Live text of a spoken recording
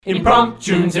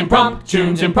Impromptunes,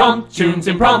 impromptunes, impromptunes,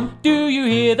 imprompt. Do you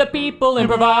hear the people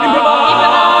improvising?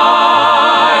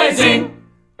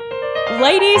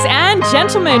 Ladies and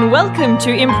gentlemen, welcome to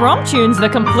Impromptunes, the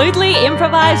completely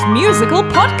improvised musical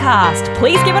podcast.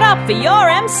 Please give it up for your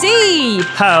MC.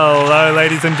 Hello,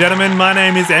 ladies and gentlemen. My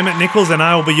name is Emmett Nichols, and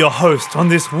I will be your host on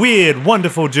this weird,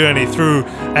 wonderful journey through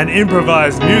an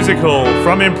improvised musical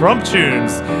from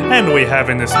Impromptunes. And we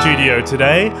have in the studio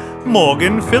today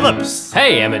Morgan Phillips.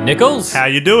 Hey, Emmett Nichols. How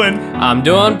you doing? I'm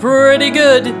doing pretty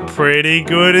good. Pretty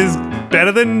good is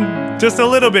better than just a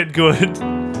little bit good.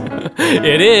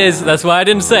 It is. That's why I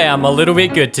didn't say I'm a little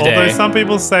bit good today. Although some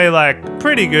people say, like,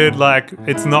 pretty good, like,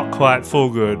 it's not quite full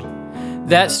good.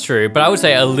 That's true, but I would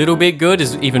say a little bit good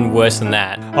is even worse than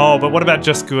that. Oh, but what about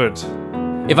just good?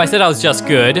 If I said I was just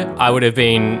good, I would have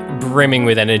been brimming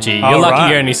with energy. You're lucky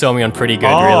right. You only saw me on pretty good,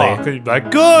 really. Like,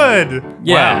 good!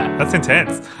 Yeah. Wow, that's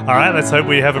intense. All right, let's hope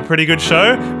we have a pretty good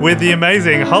show with the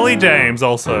amazing Holly James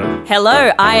also.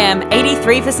 Hello, I am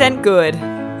 83% good.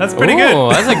 That's pretty Ooh,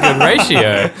 good. That's a good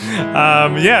ratio.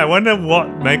 Yeah, I wonder what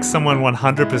makes someone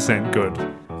 100% good.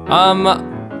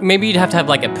 Maybe you'd have to have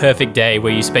like a perfect day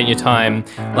where you spent your time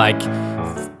like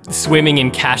swimming in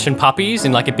cash and puppies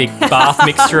in like a big bath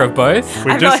mixture of both.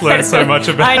 We've just learned so much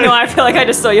about I know, I feel like I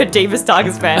just saw your deepest,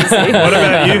 darkest fantasy. What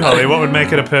about you, Holly? What would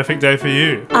make it a perfect day for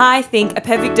you? I think a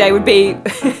perfect day would be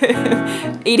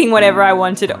eating whatever I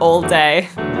wanted all day.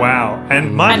 Wow.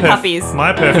 And my puppies.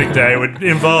 My perfect day would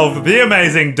involve the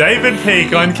amazing David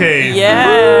Peake on keys.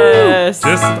 Yes.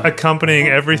 Just accompanying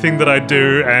everything that I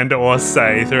do and or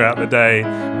say throughout the day,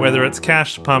 whether it's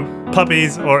cash,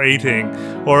 puppies, or eating,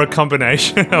 or a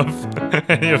combination of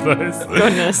any of those.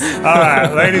 Goodness. All right,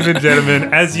 ladies and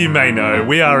gentlemen, as you may know,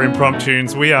 we are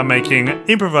Impromptunes. We are making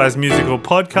improvised musical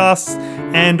podcasts,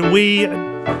 and we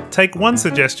take one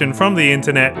suggestion from the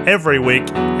internet every week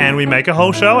and we make a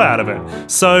whole show out of it.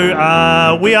 So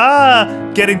we are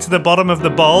getting to the bottom of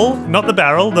the bowl, not the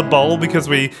barrel, the bowl, because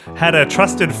we had a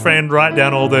trusted friend write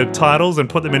down all the titles and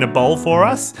put them in a bowl for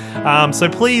us. So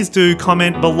please do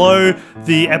comment below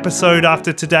the episode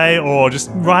after today, or just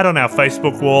write on our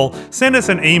Facebook wall, send us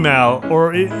an email,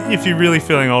 or if you're really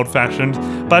feeling old-fashioned.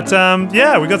 But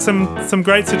yeah, we got some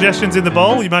great suggestions in the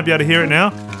bowl. You might be able to hear it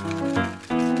now.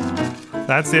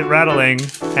 That's it rattling,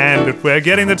 and we're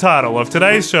getting the title of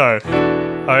today's show.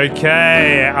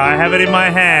 Okay, I have it in my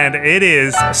hand. It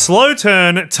is Slow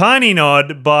Turn, Tiny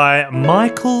Nod by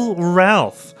Michael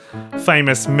Ralph,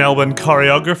 famous Melbourne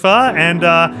choreographer, and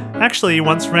actually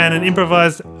once ran an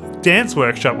improvised dance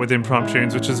workshop with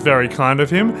Impromptunes, which is very kind of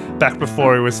him, back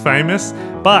before he was famous.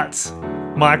 But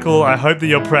Michael, I hope that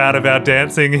you're proud of our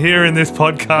dancing here in this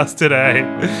podcast today,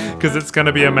 because it's going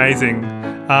to be amazing.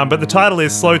 But the title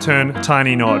is Slow Turn,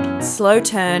 Tiny Nod. Slow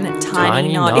turn,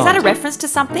 tiny nod. Is that a reference to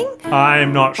something?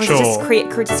 I'm not or sure. Is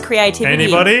it just creativity?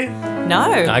 Anybody?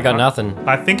 No. I got nothing.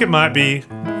 I think it might be,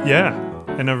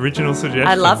 an original suggestion.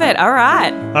 I love it. All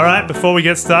right. All right, before we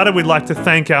get started, we'd like to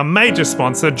thank our major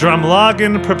sponsor,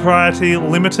 Drumlagen Propriety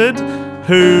Limited,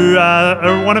 who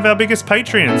are one of our biggest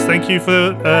Patreons. Thank you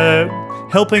for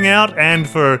helping out and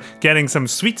for getting some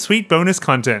sweet, sweet bonus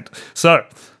content. So,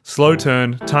 Slow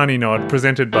Turn, Tiny Nod,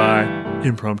 presented by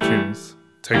Impromptunes.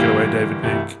 Take it away, David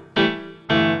Peake.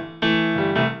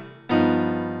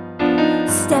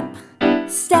 Step,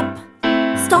 step,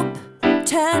 stop,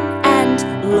 turn and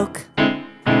look.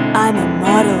 I'm a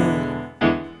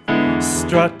model.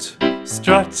 Strut,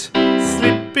 strut,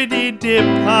 slippity-dip,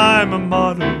 I'm a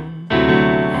model.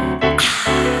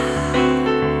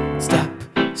 Step,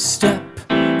 step,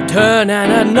 turn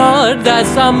and a nod,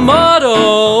 that's a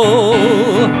model.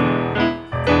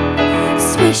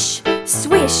 Swish,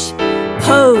 swish,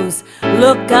 pose,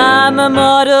 look, I'm a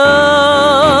model.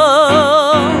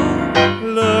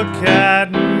 Look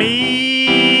at me,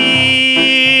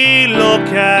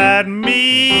 look at me.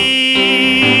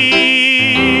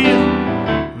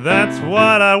 That's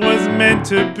what I was meant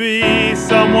to be,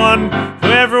 someone who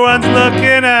everyone's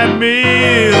looking at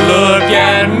me. Look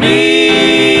at me,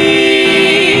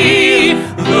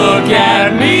 look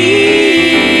at me.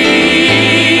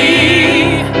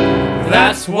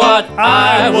 That's what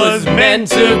I was meant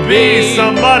to be.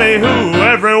 Somebody who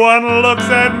everyone looks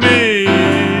at me.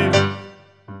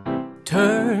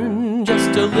 Turn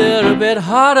just a little bit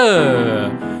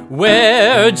harder.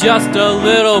 Wear just a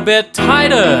little bit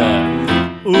tighter.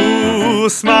 Ooh,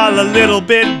 smile a little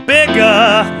bit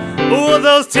bigger. Ooh,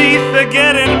 those teeth are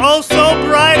getting oh so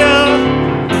brighter.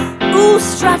 Ooh,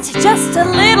 strut just a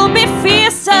little bit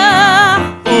fiercer.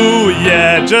 Ooh,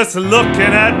 yeah, just looking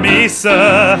at me,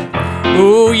 sir.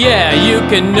 Ooh, yeah, you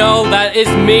can know that it's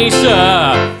me,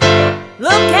 sir.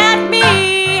 Look at me.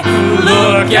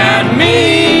 Look Look at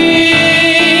me.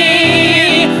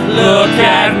 Look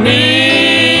at me.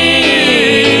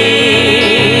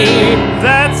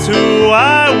 That's who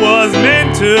I was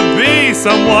meant to be.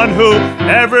 Someone who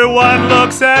everyone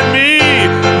looks at me.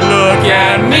 Look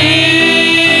at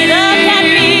me. Look at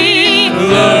me.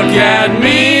 Look at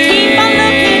me. Keep on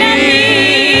looking at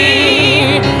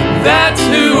me. That's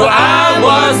who I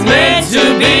was meant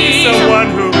to be. Someone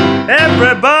who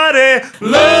everybody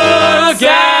Look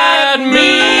at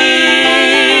me.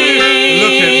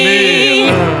 Look at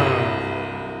me.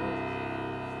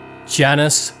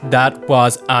 Janice, that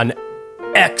was an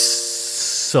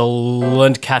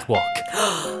excellent catwalk.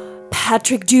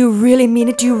 Patrick, do you really mean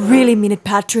it? Do you really mean it,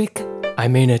 Patrick? I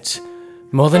mean it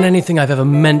more than anything I've ever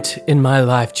meant in my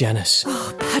life, Janice.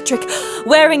 Patrick,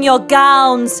 wearing your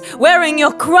gowns, wearing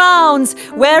your crowns,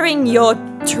 wearing your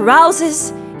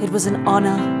trousers, it was an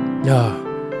honor. No,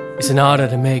 it's an honor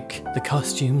to make the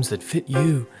costumes that fit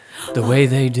you the way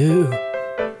they do.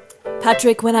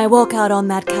 Patrick, when I walk out on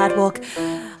that catwalk,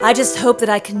 I just hope that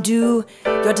I can do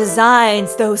your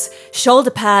designs, those shoulder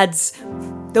pads,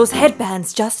 those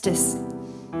headbands justice.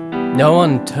 No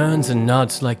one turns and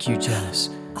nods like you, Janice.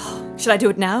 Should I do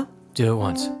it now? Do it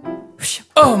once.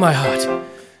 Oh, my heart.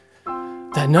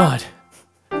 That nod.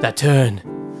 That turn.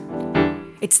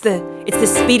 It's the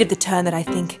speed of the turn that I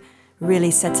think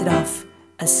really sets it off.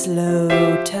 A slow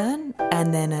turn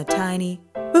and then a tiny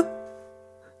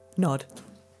nod.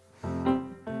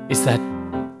 It's that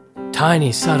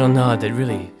tiny, subtle nod that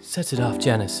really sets it off,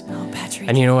 Janice. Oh, Patrick.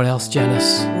 And you know what else,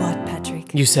 Janice? What,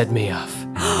 Patrick? You set me off.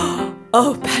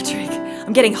 Oh, Patrick.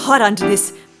 I'm getting hot under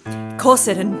this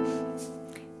corset and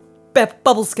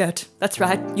bubble skirt. That's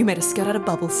right. You made a skirt out of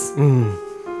bubbles.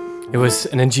 It was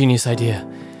an ingenious idea,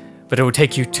 but it would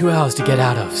take you 2 hours to get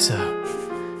out of, so...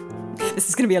 This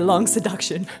is going to be a long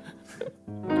seduction.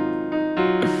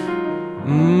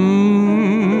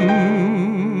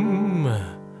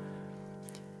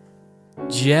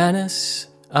 Janice,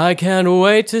 I can't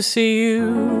wait to see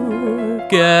you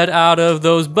get out of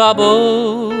those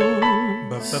bubbles.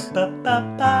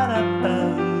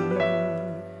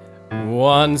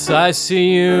 Once I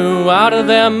see you out of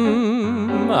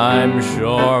them, I'm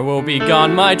sure will be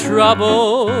gone my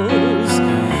troubles.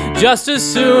 Just as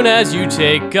soon as you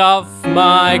take off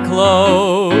my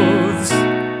clothes.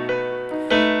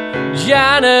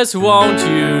 Janice, won't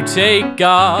you take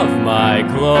off my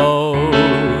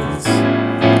clothes?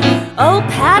 Oh,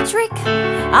 Patrick,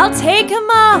 I'll take him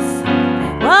off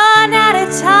one at a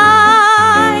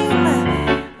time.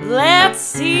 Let's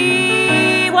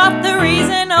see what the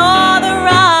reason or the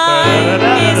rhyme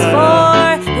is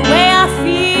for the way I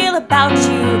feel about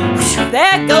you.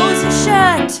 There goes your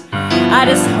shirt. I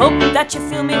just hope that you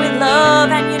fill me with love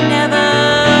and you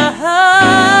never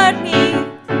hurt me.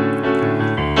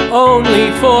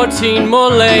 Only 14 more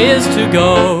layers to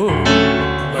go.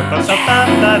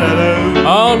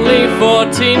 Only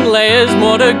 14 layers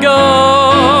more to go.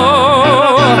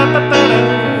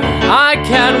 I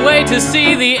can't wait to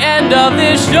see the end of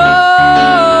this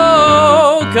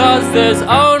show, 'cause there's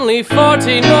only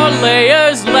 14 more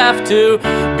layers left to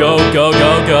go, go,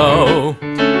 go, go.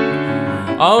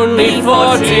 Only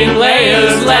 14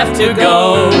 layers left to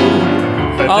go.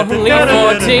 Only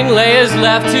 14 layers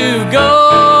left to go.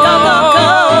 Go, go, go.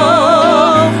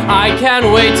 I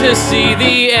can't wait to see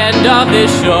the end of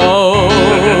this show,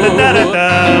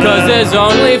 'cause there's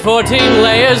only 14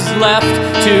 layers left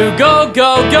to go,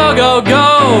 go, go, go,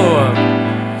 go.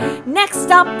 Next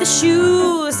up, the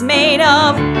shoes made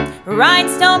of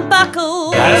rhinestone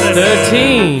buckles. That's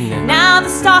 13. Now the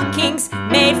stockings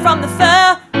made from the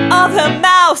fur of a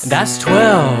mouse. That's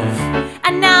 12.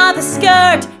 And now the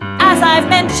skirt, as I've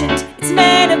mentioned, it's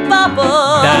made of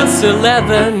bubbles. That's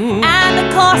 11. And the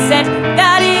corset,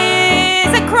 that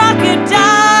is a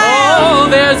crocodile. Oh,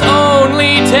 there's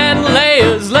only 10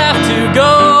 layers left to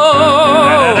go.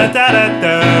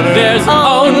 There's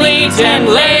only 10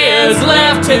 layers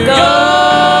left to go.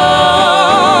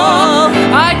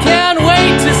 I can't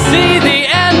wait to see the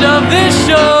end of this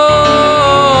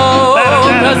show,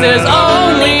 'cause there's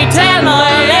only 10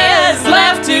 layers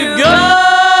left to go.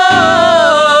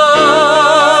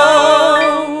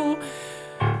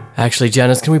 Actually,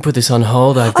 Janice, can we put this on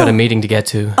hold? I've got a meeting to get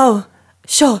to. Oh,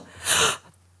 sure.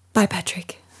 Bye,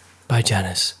 Patrick. Bye,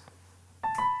 Janice.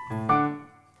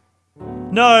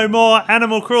 No more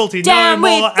animal cruelty. Down no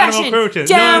with more fashion. animal cruelty.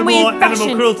 Down no more with animal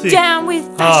fashion. cruelty. Down with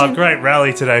Oh, fashion. great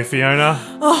rally today, Fiona.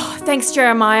 Oh, thanks,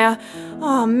 Jeremiah.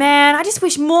 Oh, man, I just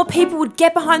wish more people would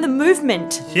get behind the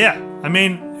movement. Yeah, I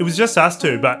mean, it was just us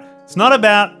two, but it's not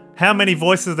about how many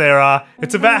voices there are.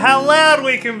 It's about how loud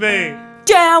we can be.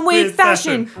 Down with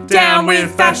fashion. Down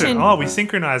with fashion. Oh, we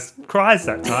synchronized cries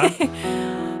that time.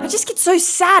 I just get so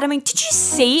sad. I mean, did you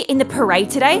see in the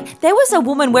parade today? There was a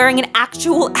woman wearing an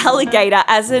actual alligator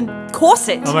as a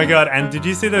corset. Oh my god! And did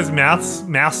you see those mouse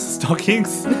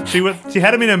stockings? She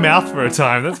had them in her mouth for a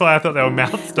time. That's why I thought they were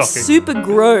mouth stockings. Super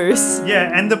gross.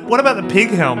 Yeah, and what about the pig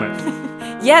helmet?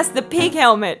 Yes, the pig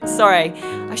helmet. Sorry,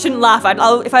 I shouldn't laugh.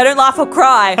 If I don't laugh, I'll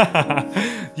cry.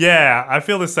 Yeah, I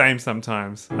feel the same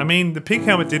sometimes. I mean, the pig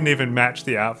helmet didn't even match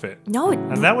the outfit. No.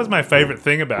 And that was my favorite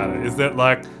thing about it, is that,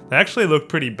 like, they actually look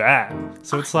pretty bad.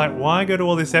 So it's like, why go to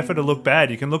all this effort to look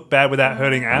bad? You can look bad without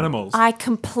hurting animals. I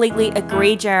completely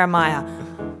agree, Jeremiah.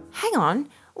 Hang on.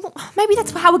 Maybe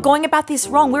that's how we're going about this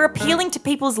wrong. We're appealing to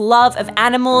people's love of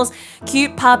animals,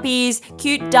 cute puppies,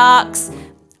 cute ducks,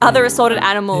 other assorted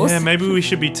animals. Yeah, maybe we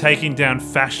should be taking down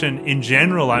fashion in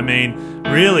general. I mean,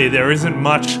 really, there isn't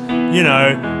much,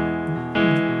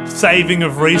 saving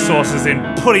of resources in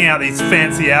putting out these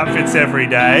fancy outfits every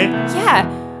day. Yeah.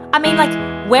 I mean, like,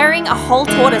 wearing a whole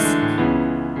tortoise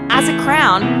as a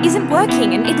crown isn't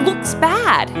working and it looks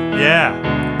bad. Yeah,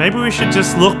 maybe we should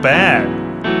just look bad.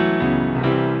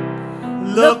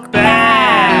 Look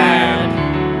bad.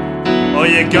 Or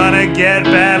you're gonna get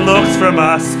bad looks from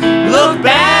us. Look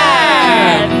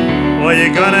bad. Or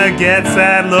you're gonna get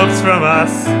sad looks from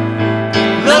us.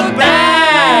 Look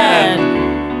bad.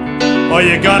 Or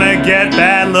you're gonna get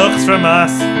bad looks from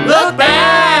us. Look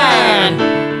bad.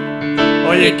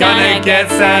 Or you're gonna get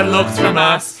sad looks from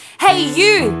us. Hey,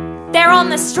 you! There on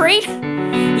the street?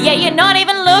 Yeah, you're not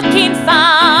even looking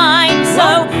fine.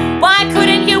 So why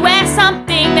couldn't you wear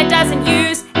something that doesn't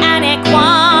use an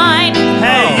equine?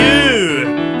 Hey,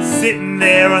 you! Sitting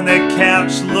there on the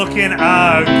couch looking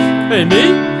ugh. Hey,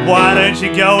 me? Why don't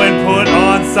you go and put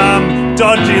on some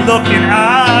dodgy looking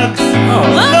Uggs?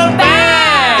 Look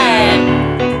bad!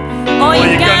 Or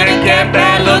you're gonna get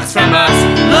bad looks from us.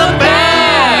 Look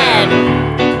bad!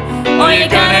 Or you're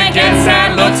gonna get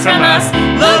sad looks from us.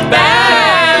 Look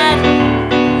bad!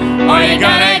 Or you're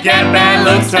gonna get bad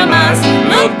looks from us.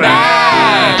 Look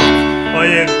bad! Or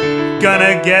you're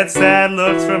gonna get sad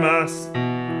looks from us.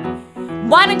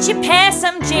 Why don't you pair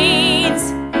some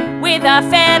jeans with a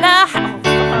feather hat?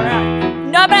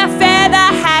 No, but a feather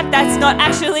hat that's not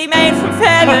actually made from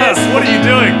feathers. What are you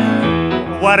doing?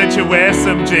 Why don't you wear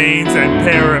some jeans and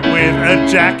pair it with a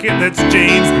jacket that's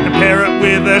jeans and pair it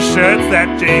with a shirt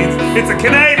that's jeans? It's a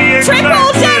Canadian Triple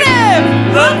tracksuit.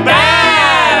 denim! Look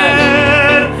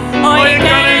bad! Or you're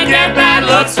gonna get bad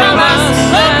looks from us.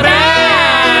 Look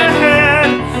bad!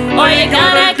 Or you're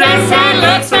gonna get sad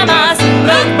looks from us.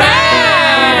 Look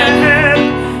bad!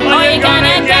 Or you're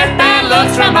gonna get bad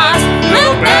looks from us.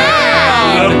 Look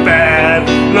bad! Look bad!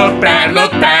 Look bad!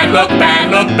 Look bad! Look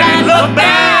bad! Look bad! Look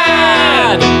bad!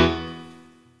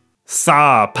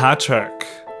 Sir Patrick,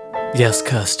 Yes,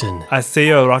 Kirsten. I see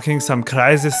you're rocking some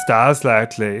crazy stars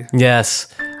lately. Yes,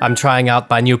 I'm trying out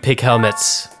my new pig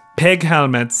helmets. Pig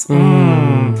helmets.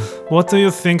 What do you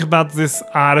think about this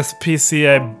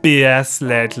RSPCA BS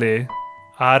lately?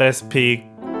 RSPCA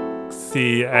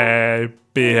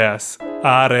BS.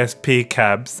 RSP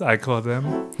cabs, I call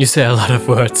them. You say a lot of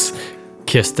words,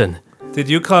 Kirsten. Did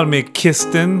you call me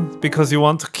Kirsten because you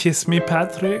want to kiss me,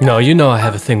 Patrick? No, you know I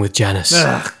have a thing with Janice.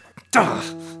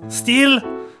 Still?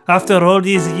 After all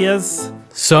these years?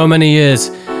 So many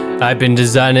years. I've been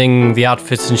designing the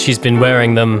outfits and she's been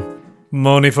wearing them.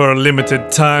 Only for a limited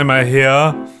time, I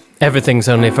hear. Everything's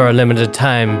only for a limited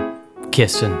time,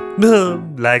 Kirsten.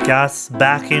 Like us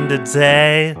back in the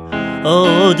day.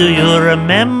 Oh, do you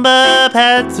remember,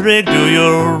 Patrick? Do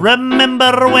you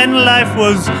remember when life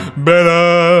was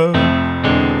better?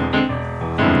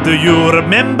 Do you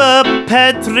remember,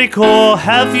 Patrick, or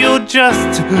have you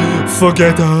just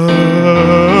forget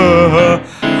her?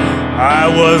 I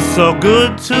was so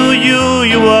good to you,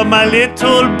 you were my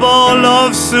little bowl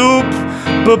of soup.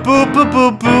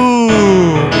 Boo-boo-boo-boo-boo.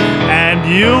 And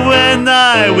you and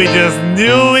I, we just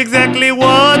knew exactly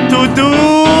what to do.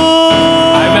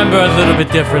 I remember a little bit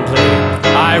differently.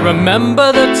 I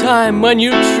remember the time when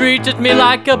you treated me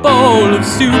like a bowl of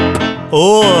soup.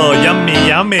 Oh, yummy,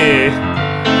 yummy.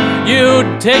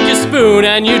 You'd take your spoon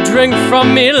and you drink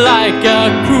from me like a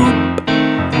group.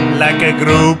 Like a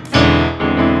group.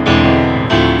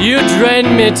 You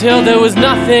drained me till there was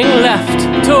nothing left.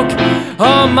 Took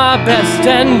all my best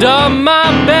and all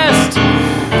my best.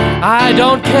 I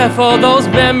don't care for those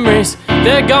memories,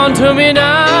 they're gone to me now.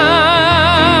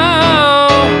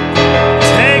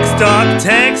 Take stock,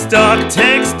 take stock,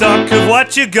 take stock of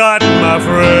what you got, my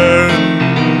friend.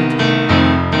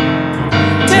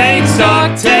 Take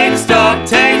stock, take stock,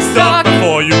 take stock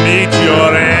before you meet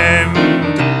your end.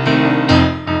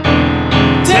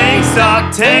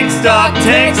 take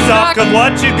stock of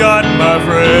what you got, my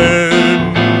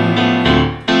friend.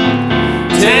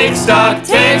 Take stock,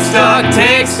 take stock,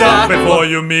 take stock Before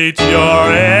you meet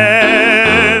your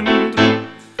end.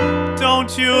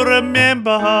 Don't you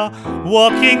remember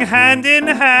walking hand in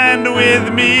hand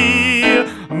with me,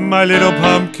 my little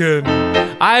pumpkin?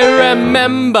 I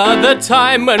remember the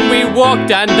time when we walked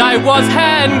and I was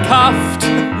handcuffed.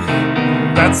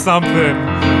 That's something.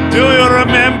 Do you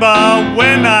remember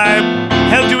when I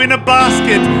held you in a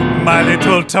basket, my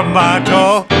little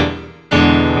tomato?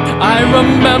 I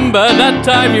remember that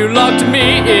time you locked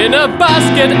me in a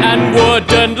basket and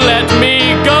wouldn't let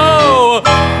me go.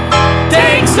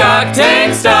 Take stock,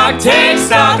 take stock, take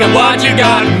stock of what you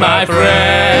got, my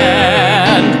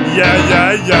friend. Yeah.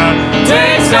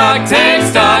 Take stock, take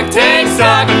stock, take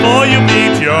stock Before you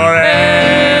meet your end.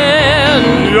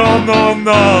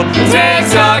 No. Take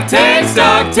stock, take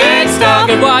stock, take stock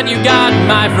of what you got,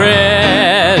 my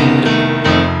friend.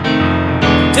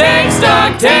 Take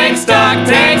stock, take stock,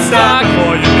 take stock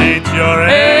Before you meet your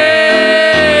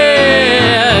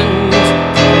end.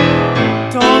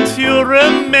 Don't you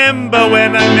remember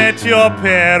when I met your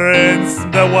parents,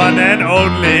 the one and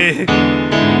only?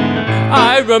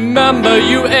 I remember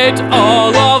you ate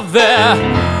all of their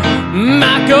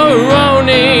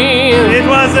macaroni. It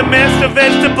was a mess of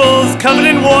vegetables covered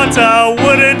in water,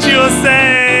 wouldn't you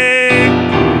say?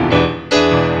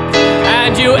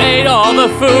 And you ate all the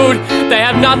food. They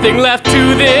have nothing left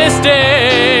to this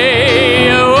day.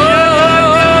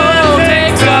 Oh,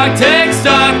 take stock, take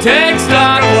stock, take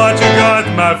stock What you got,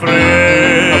 my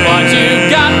friend? of what you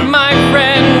got, my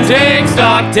friend. Take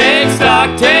stock, take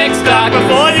stock, take stock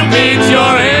Before you meet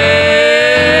your end.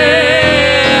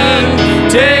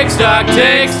 Take stock,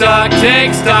 take stock,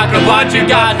 take stock of what you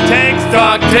got. Take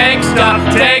stock, take stock,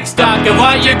 take stock of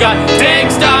what you got. Take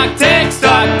stock, take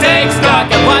stock, take stock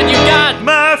of what you got,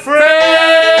 my friend.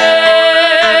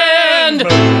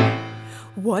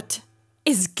 What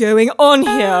is going on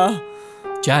here?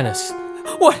 Janice.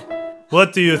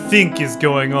 What do you think is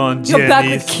going on, You're back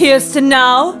with Janice? Kirsten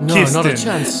now? No, not a Kirsten.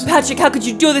 chance. Patrick, how could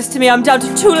you do this to me? I'm down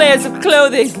to 2 layers of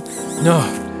clothing. No.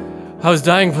 I was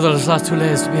dying for those last 2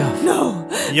 layers to be off. No,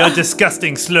 Your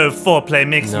disgusting slow foreplay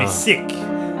makes me No. sick.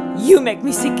 you make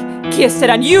me sick, Kirsten,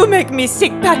 and you make me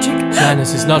sick, Patrick.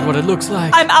 Janice is not what it looks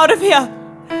like. I'm out of here.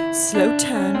 Slow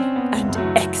turn and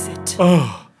exit.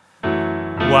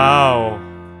 Wow.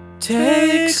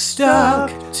 Take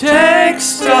stock, take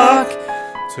stock,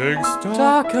 Take stock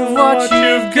stock of what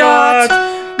you've got,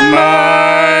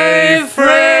 my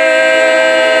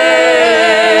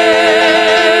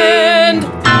friend.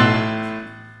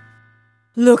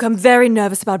 Look, I'm very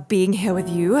nervous about being here with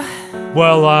you.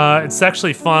 Well, it's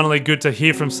actually finally good to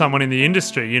hear from someone in the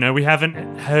industry. You know, we haven't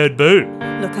heard boo.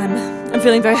 Look, I'm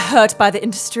feeling very hurt by the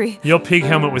industry. Your pig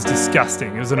helmet was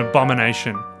disgusting. It was an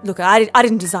abomination. Look, I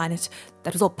didn't design it.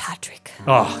 That was all Patrick.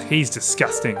 Oh, he's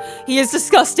disgusting. He is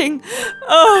disgusting.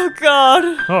 Oh, God.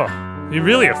 Oh, you're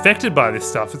really affected by this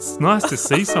stuff. It's nice to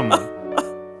see someone.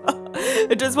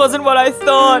 It just wasn't what I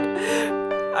thought.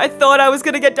 I thought I was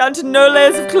going to get down to no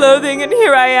layers of clothing, and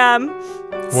here I am.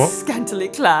 What? Scantily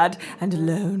clad and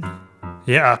alone.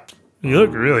 Yeah, you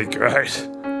look really great.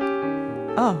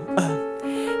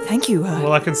 Thank you.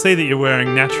 Well, I can see that you're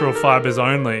wearing natural fibers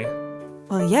only.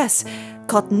 Well, yes.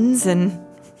 Cottons and...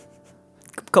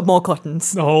 got more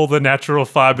cottons. All the natural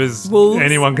fibers Wolves.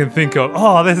 anyone can think of.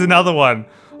 Oh, there's another one.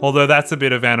 Although that's a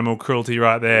bit of animal cruelty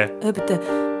right there. Oh, but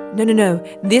No.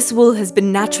 This wool has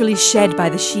been naturally shed by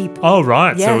the sheep. Oh,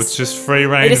 right. So Yes. it's just free It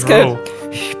range just rule.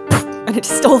 and it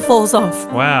still falls off.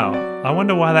 Wow. I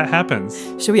wonder why that happens.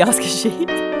 Should we ask a sheep?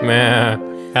 Meh.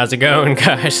 How's it going,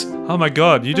 guys? Oh my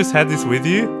god, you just had this with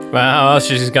you? Well, how else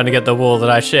is she gonna get the wool that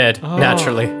I shed? Oh,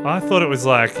 Naturally. I thought it was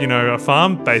like, a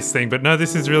farm-based thing, but no,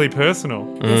 this is really personal.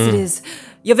 Yes, it is.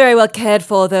 You're very well cared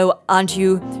for, though, aren't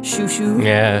you, Shoo-Shoo?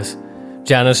 Yes.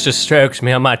 Janice just strokes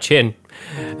me on my chin,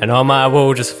 and all my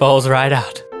wool just falls right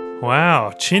out.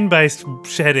 Wow, chin-based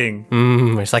shedding.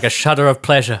 It's like a shudder of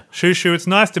pleasure. Shoo-Shoo, it's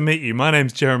nice to meet you. My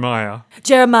name's Jeremiah.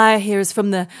 Jeremiah here is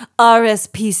from the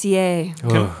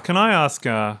RSPCA. Can I ask,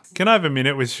 can I have a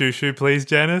minute with Shoo-Shoo, please,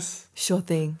 Janice? Sure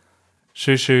thing.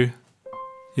 Shoo-Shoo,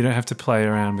 you don't have to play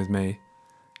around with me.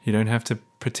 You don't have to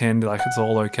pretend like it's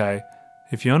all okay.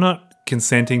 If you're not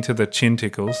consenting to the chin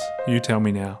tickles, you tell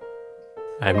me now.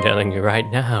 I'm telling you right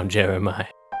now, Jeremiah.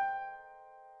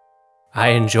 I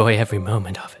enjoy every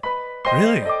moment of it.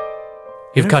 Really?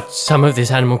 You've got some of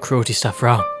this animal cruelty stuff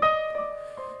wrong.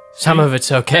 Some of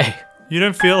it's okay. You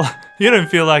don't feel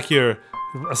like you're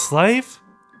a slave?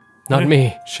 Not You know,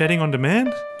 me. Shedding on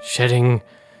demand? Shedding,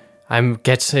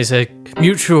 is a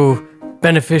mutual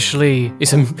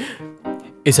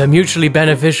It's a mutually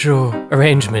beneficial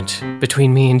arrangement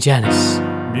between me and Janice.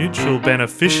 Mutual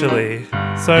beneficially.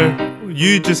 So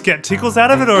you just get tickles out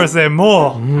of it, or is there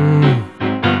more?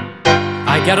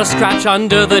 I get a scratch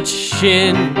under the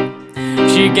chin.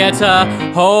 She gets a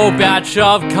whole batch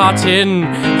of cotton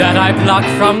that I pluck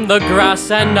from the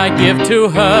grass and I give to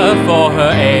her for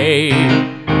her aid.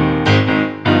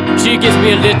 She gives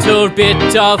me a little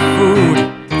bit of food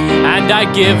and I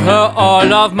give her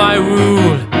all of my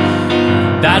rule.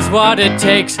 That's what it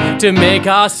takes to make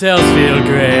ourselves feel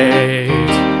great.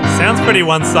 Sounds pretty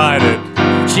one-sided.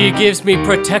 She gives me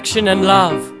protection and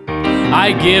love.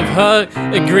 I give her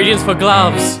ingredients for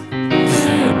gloves.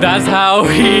 That's how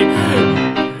we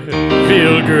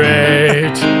feel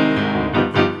great.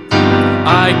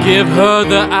 I give her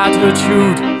the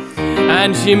attitude,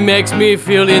 and she makes me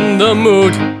feel in the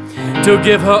mood to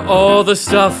give her all the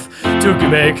stuff to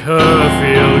make her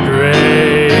feel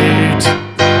great.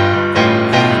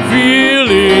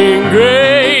 Feeling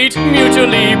great,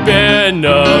 mutually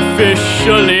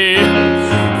beneficially.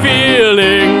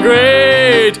 Feeling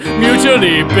great,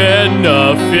 mutually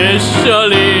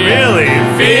beneficially. Really?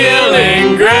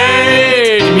 Feeling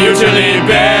great, mutually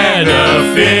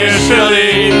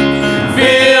beneficially.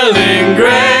 Feeling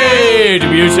great,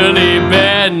 mutually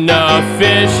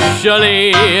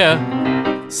beneficially.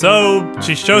 So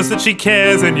she shows that she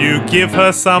cares and you give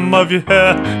her some of your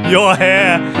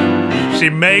hair. She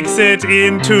makes it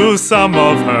into some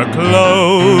of her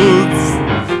clothes.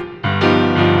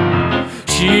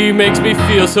 She makes me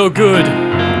feel so good,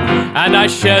 and I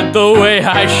shed the way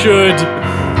I should.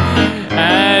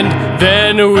 And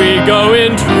then we go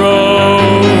in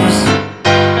droves.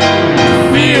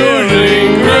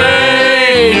 Feeling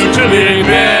great, mutually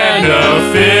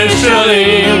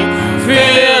beneficially.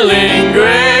 Feeling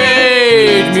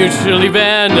great, mutually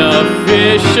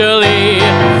beneficially.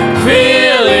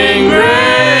 Feeling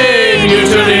great,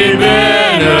 mutually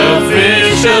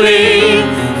beneficially.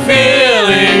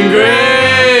 Feeling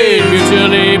great,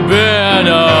 mutually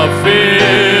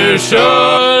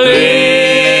beneficially.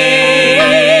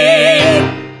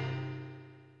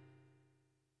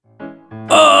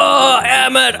 Oh,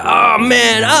 Emmett! Oh,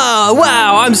 man! Oh,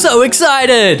 wow! I'm so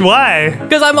excited! Why?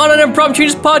 Because I'm on an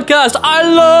Impromptus podcast. I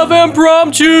love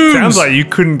Impromptus! Sounds like you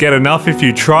couldn't get enough if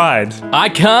you tried. I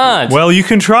can't. Well, you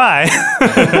can try.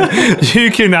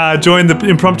 You can join the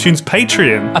Impromptus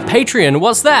Patreon. A Patreon?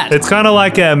 What's that? It's kind of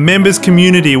like a members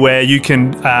community where you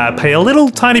can pay a little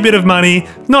tiny bit of money,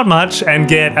 not much, and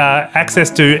get access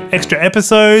to extra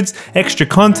episodes, extra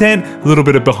content, a little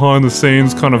bit of behind the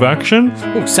scenes kind of action.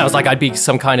 Ooh, sounds like I'd be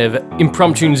some kind of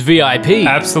Impromptus VIP.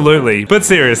 Absolutely. But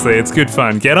seriously, it's good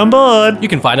fun. Get on board. You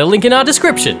can find a link in our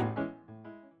description.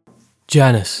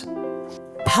 Janice,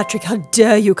 Patrick, how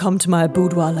dare you come to my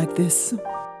boudoir like this?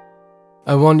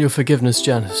 I want your forgiveness,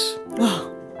 Janice.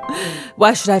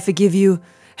 Why should I forgive you?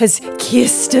 Has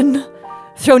Kirsten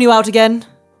thrown you out again?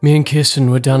 Me and Kirsten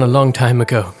were done a long time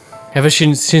ago. Ever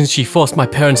since she forced my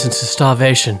parents into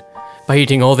starvation by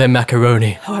eating all their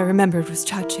macaroni. Oh, I remember, it was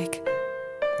tragic.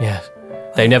 Yes,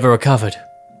 they never recovered.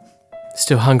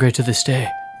 Still hungry to this day.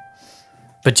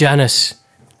 But Janice,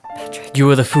 Patrick. you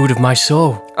were the food of my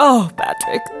soul. Oh,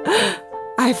 Patrick.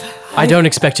 I don't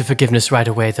expect your forgiveness right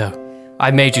away, though. I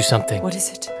made you something. What is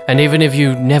it? And even if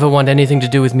you never want anything to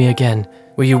do with me again,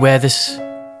 will you wear this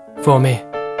for me?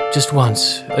 Just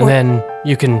once. And then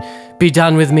you can be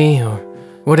done with me or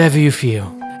whatever you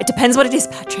feel. It depends what it is,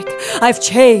 Patrick. I've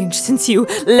changed since you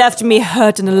left me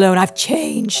hurt and alone. I've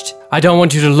changed. I don't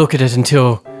want you to look at it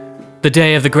until the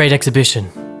day of the great exhibition.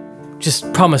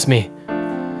 Just promise me.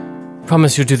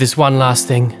 Promise you'll do this one last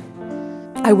thing.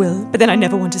 I will, but then I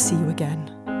never want to see you again.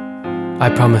 I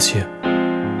promise you.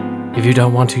 If you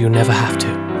don't want to, you'll never have to.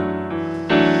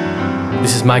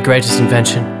 This is my greatest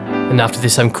invention, and after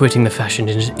this I'm quitting the fashion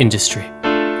industry.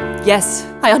 Yes,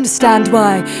 I understand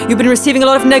why. You've been receiving a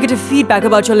lot of negative feedback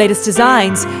about your latest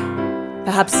designs.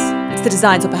 Perhaps it's the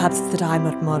designs, or perhaps it's that I'm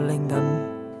not modeling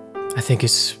them. I think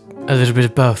it's a little bit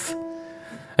of both.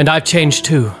 And I've changed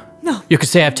too. No. You could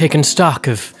say I've taken stock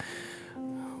of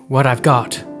what I've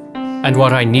got and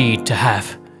what I need to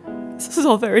have. This is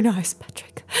all very nice,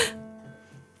 Patrick.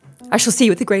 I shall see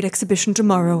you at the great exhibition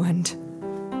tomorrow, and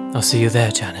I'll see you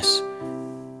there, Janice.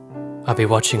 I'll be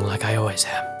watching like I always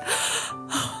am.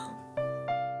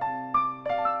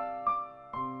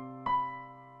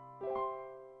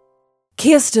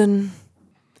 Kirsten,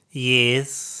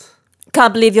 Yes.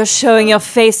 can't believe you're showing your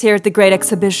face here at the great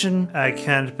exhibition. I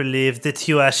can't believe that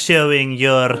you are showing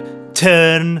your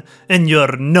turn and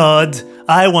your nod.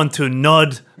 I want to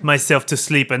nod myself to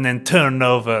sleep and then turn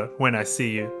over when I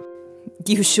see you.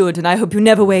 You should, and I hope you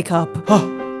never wake up.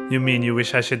 You mean you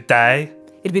wish I should die?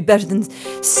 It'd be better than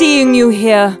seeing you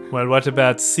here. Well, what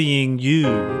about seeing you?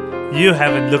 You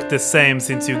haven't looked the same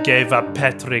since you gave up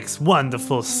Patrick's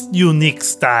wonderful, unique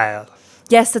style.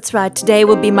 Yes, that's right. Today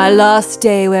will be my last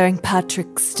day wearing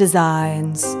Patrick's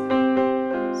designs.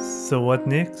 So what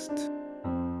next?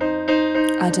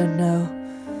 I don't know.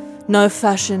 No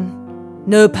fashion,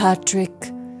 no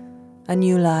Patrick, a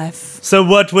new life. So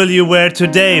what will you wear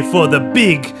today for the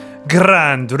big,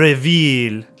 grand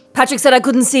reveal? Patrick said I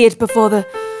couldn't see it before the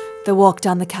walk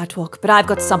down the catwalk, but I've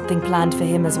got something planned for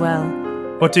him as well.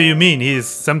 What do you mean?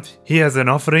 He has an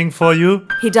offering for you?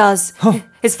 He does.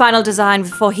 His final design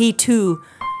before he too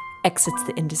exits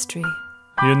the industry.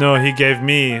 You know, he gave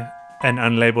me an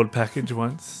unlabeled package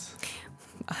once.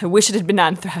 I wish it had been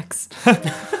anthrax.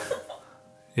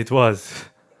 It was.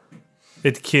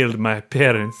 It killed my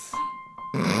parents.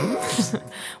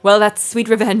 Well, that's sweet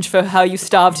revenge for how you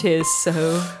starved his,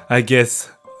 so... I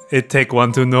guess it take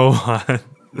one to know one.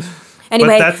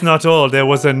 Anyway... But that's not all. There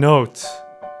was a note.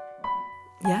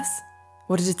 Yes?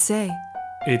 What did it say?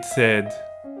 It said,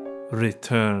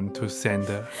 return to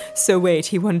sender. So wait,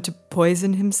 he wanted to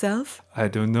poison himself? I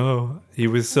don't know. He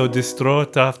was so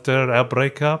distraught after our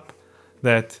breakup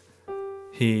that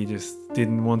he just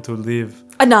didn't want to live.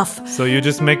 Enough! So you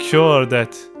just make sure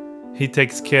that he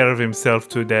takes care of himself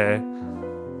today,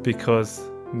 because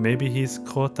maybe he's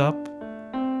caught up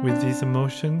with these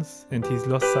emotions and he's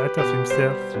lost sight of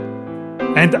himself.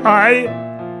 And I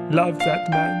love that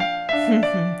man.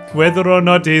 Whether or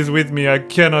not he's with me, I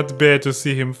cannot bear to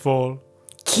see him fall.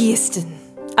 Kirsten,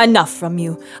 enough from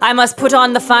you. I must put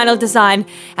on the final design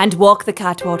and walk the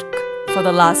catwalk for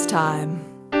the last time.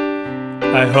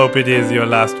 I hope it is your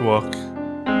last walk.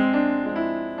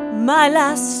 My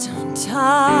last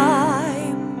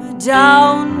time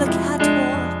down the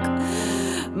catwalk.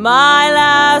 My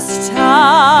last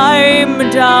time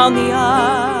down the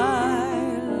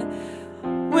aisle.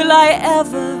 Will I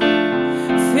ever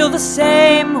feel the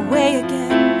same way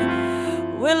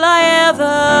again? Will I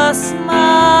ever smile?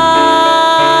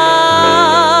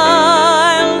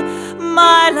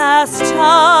 My last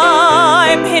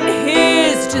time in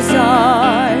his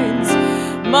designs.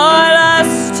 My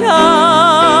last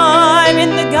time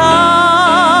in the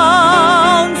gowns.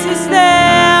 Is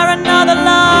there another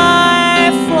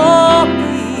life for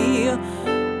me,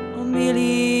 or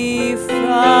merely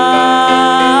frowns?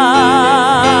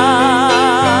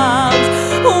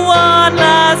 One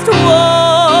last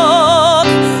walk,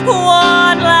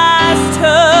 one last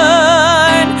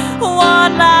turn,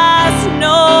 one last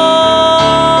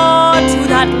nod to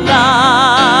that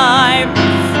line.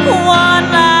 One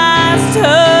last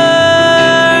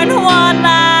turn, one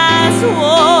last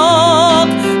walk,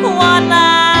 one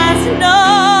last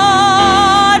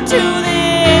nod to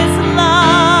this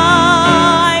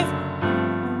life.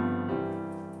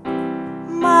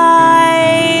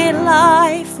 My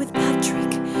life with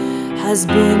Patrick has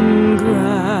been grand,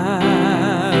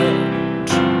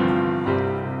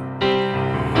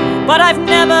 but I've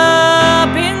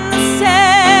never been the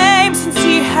same since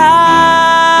he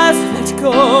has let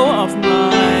go of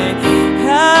my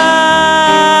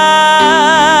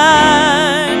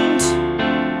hand.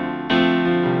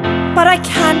 But I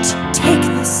can't take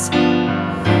this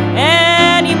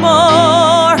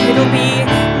anymore. It'll be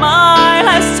my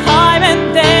last time,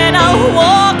 and then I'll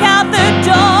walk out the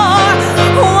door.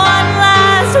 One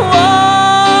last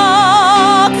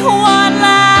walk, one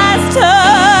last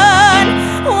turn,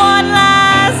 one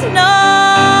last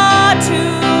nod to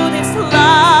this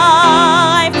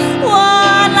life.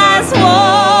 One last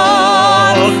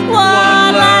walk,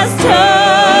 one last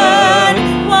turn,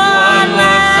 one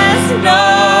last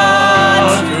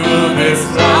nod to this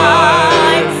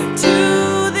life, to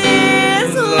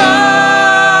this life.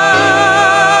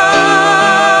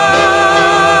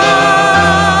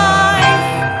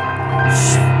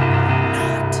 Shh,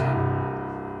 not.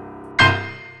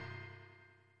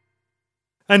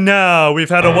 And now we've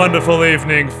had a wonderful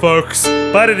evening, folks,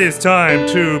 but it is time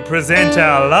to present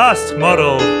our last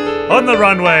model on the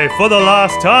runway for the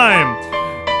last time,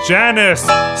 Janice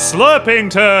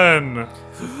Slurpington.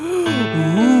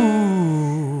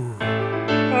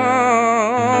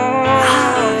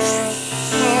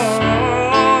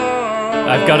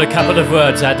 I've got a couple of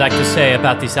words I'd like to say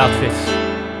about this outfit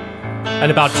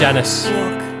and about Janice.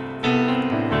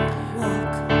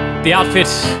 The outfit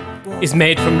is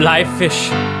made from live fish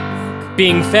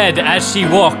being fed as she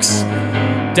walks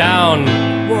down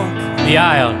the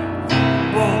aisle.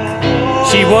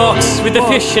 She walks with the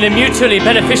fish in a mutually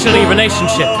beneficial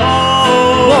relationship.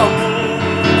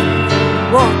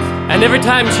 Walk. And And every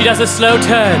time she does a slow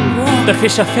turn, the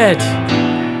fish are fed.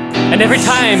 And every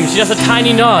time she does a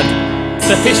tiny nod,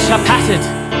 the fish are patted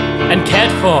and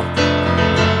cared for.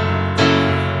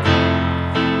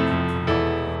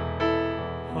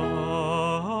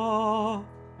 Oh,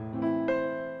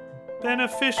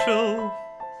 beneficial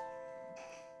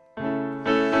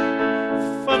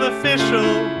for the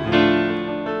official.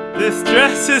 This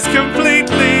dress is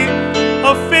completely,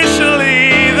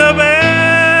 officially the best.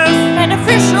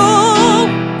 Beneficial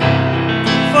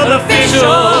For the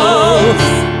officials.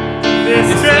 This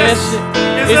dress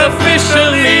is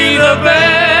officially the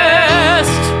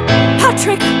best.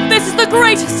 Patrick, this is the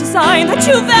greatest design that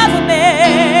you've ever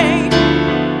made.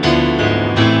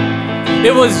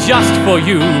 It was just for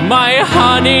you, my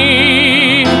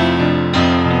honey.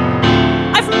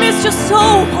 I've missed you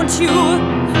so, won't you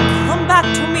come back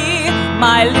to me,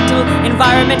 my little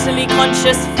environmentally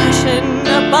conscious fashion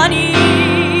bunny?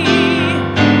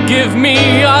 Give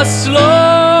me a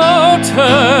slow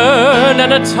turn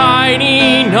and a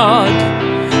tiny nod,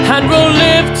 and we'll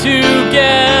live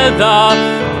together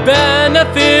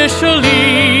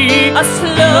beneficially. A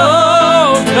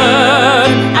slow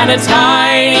turn and a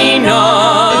tiny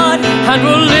nod, and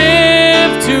we'll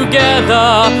live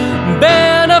together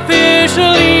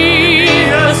beneficially.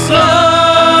 A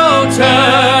slow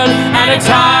turn and a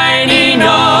tiny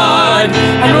nod,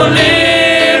 and we'll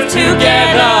live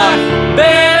together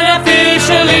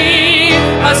beneficially.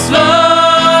 A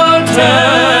slow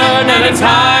turn and a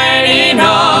tiny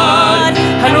nod,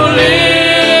 and we'll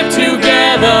live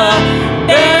together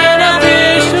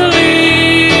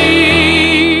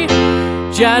beneficially.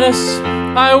 Janice,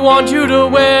 I want you to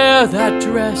wear that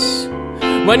dress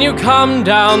when you come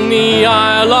down the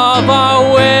aisle of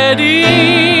our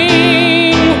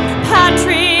wedding.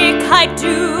 Patrick, I'd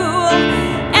do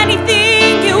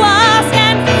anything you ask,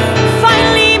 and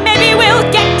finally maybe we'll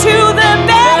get to the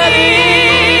bedding.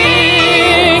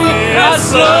 A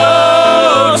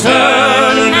slow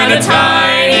turn and a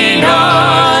tiny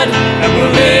nod, and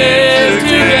we'll live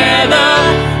together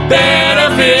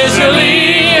beneficially.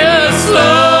 A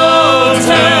slow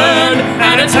turn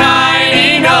and a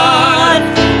tiny nod,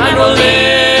 and we'll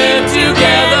live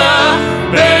together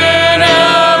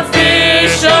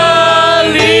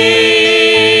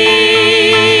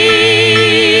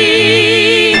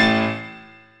beneficially.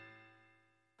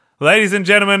 Ladies and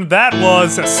gentlemen, that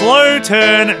was Slow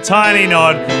Turn, Tiny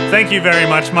Nod. Thank you very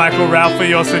much, Michael Ralph, for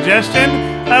your suggestion.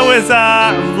 That was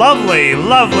lovely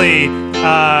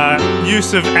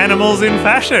use of animals in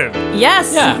fashion.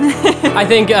 Yes. Yeah, I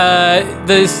think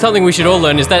there's something we should all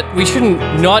learn is that we shouldn't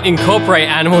not incorporate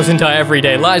animals into our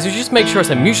everyday lives. We should just make sure it's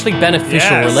a mutually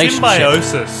beneficial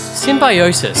relationship.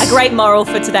 Symbiosis. A great moral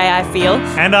for today, I feel.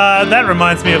 And that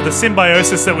reminds me of the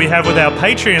symbiosis that we have with our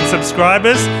Patreon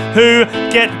subscribers who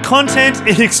get content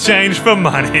in exchange for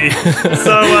money.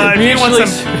 So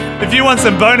if you want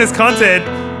some bonus content,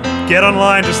 get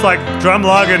online just like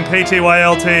Drumlug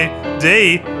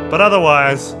PTYLTD, but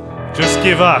otherwise, just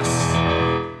give us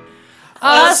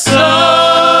a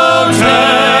slow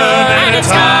turn and a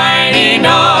tiny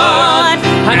nod,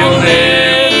 and we'll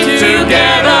live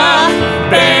together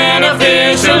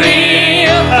beneficially.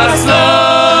 A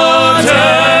slow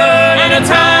turn and a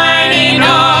tiny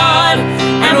nod,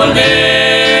 and we'll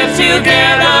live together